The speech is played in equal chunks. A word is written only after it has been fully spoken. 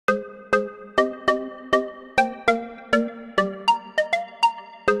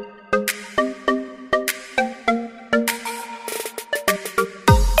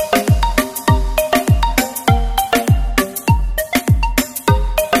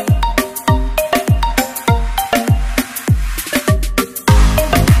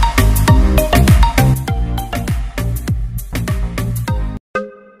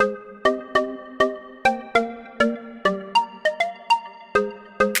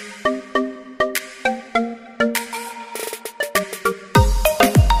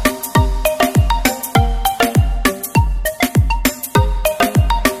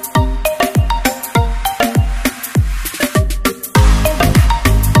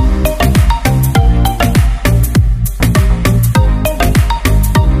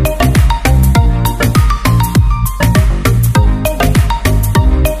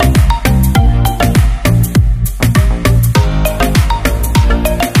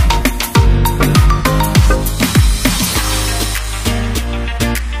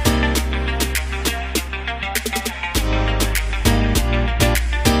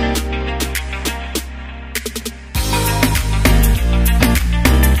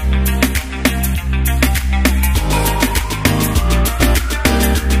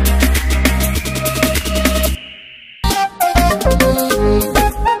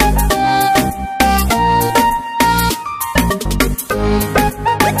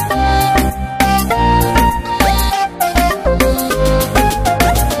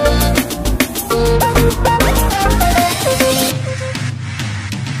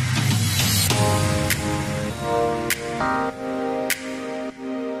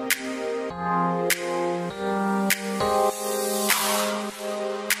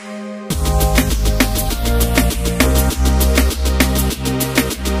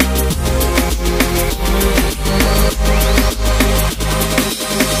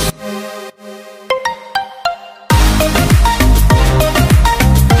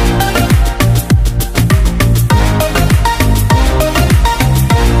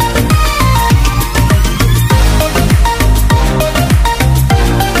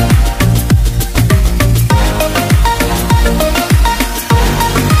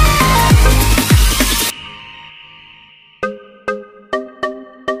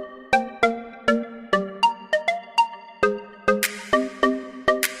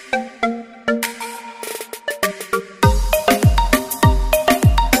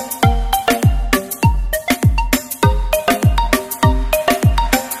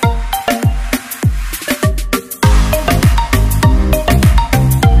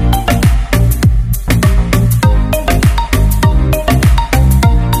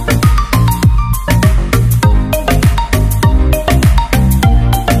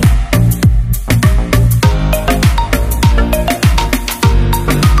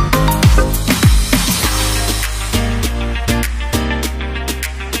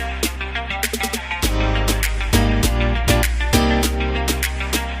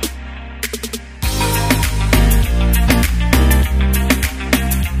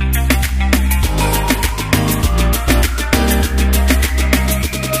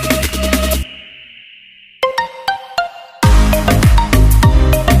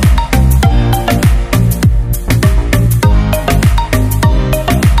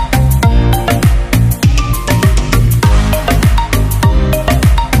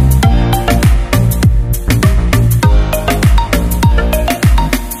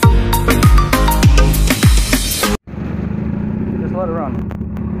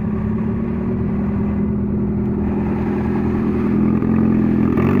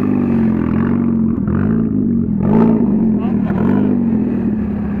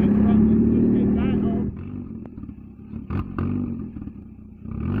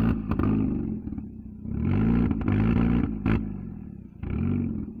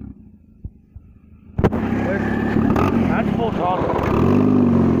That's full throttle.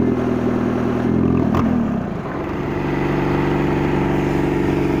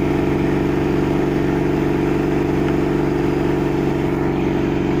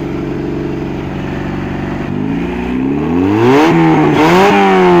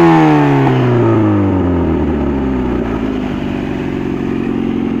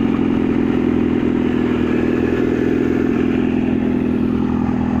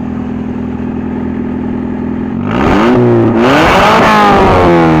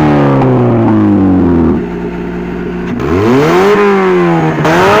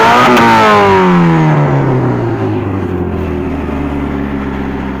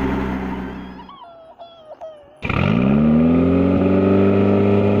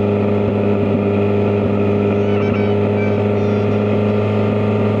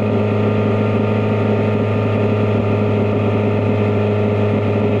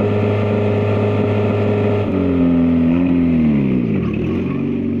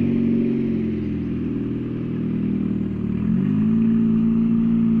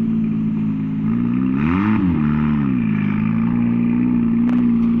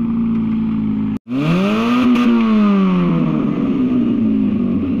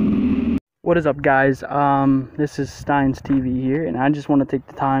 What is up, guys? This is Steins TV here, and I just want to take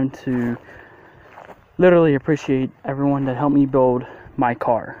the time to literally appreciate everyone that helped me build my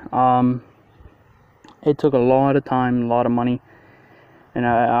car. It took a lot of time, a lot of money, and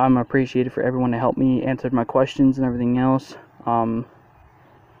I'm appreciative for everyone that helped me, answered my questions and everything else.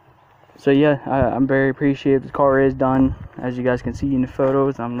 So yeah, I'm very appreciative. The car is done, as you guys can see in the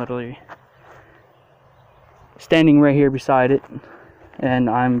photos. I'm literally standing right here beside it. And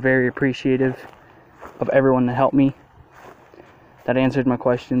I'm very appreciative of everyone that helped me, that answered my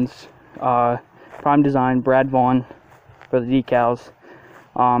questions. Prime Design, Brad Vaughn for the decals.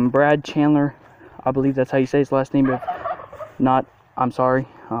 Brad Chandler, I believe that's how you say his last name. If not, I'm sorry.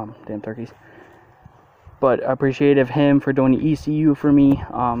 Damn turkeys. But I appreciate him for doing the ECU for me.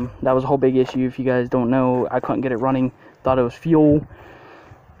 That was a whole big issue. If you guys don't know, I couldn't get it running. Thought it was fuel.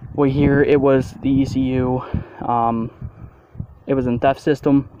 Well, here it was the ECU. It was in theft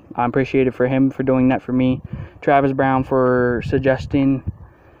system. I'm appreciative for him for doing that for me. Travis Brown for suggesting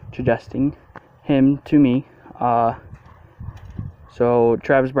him to me. So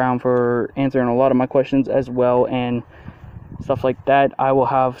Travis Brown for answering a lot of my questions as well and stuff like that. I will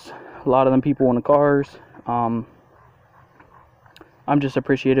have a lot of them people in the cars. I'm just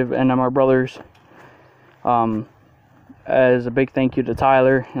appreciative, and my brothers. As a big thank you to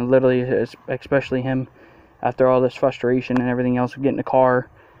Tyler, and literally especially him. After all this frustration and everything else, getting the car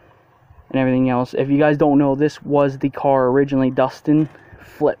and everything else. If you guys don't know, this was the car originally Dustin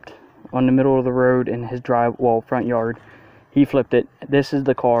flipped on the middle of the road in his front yard. He flipped it. This is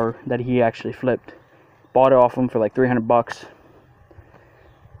the car that he actually flipped. Bought it off him for like 300 bucks.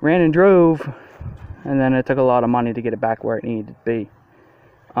 Ran and drove, and then it took a lot of money to get it back where it needed to be.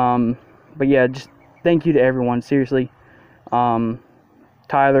 But yeah, just thank you to everyone, seriously.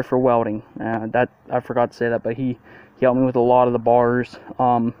 Tyler for welding, that I forgot to say that, but he helped me with a lot of the bars,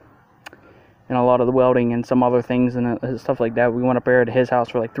 and a lot of the welding and some other things and stuff like that. We went up there to his house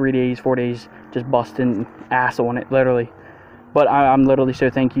for like 3 days, 4 days, just busting ass on it, literally. But I'm literally so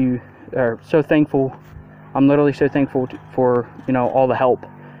thankful. I'm literally so thankful for all the help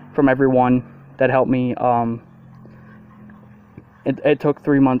from everyone that helped me. It took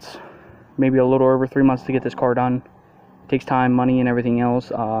 3 months, maybe a little over 3 months to get this car done. Takes time, money, and everything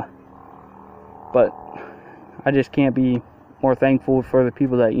else, but I just can't be more thankful for the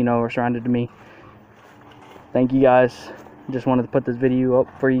people that are surrounded to me. Thank you guys. Just wanted to put this video up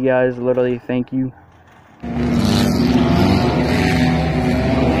for you guys. Literally, thank you.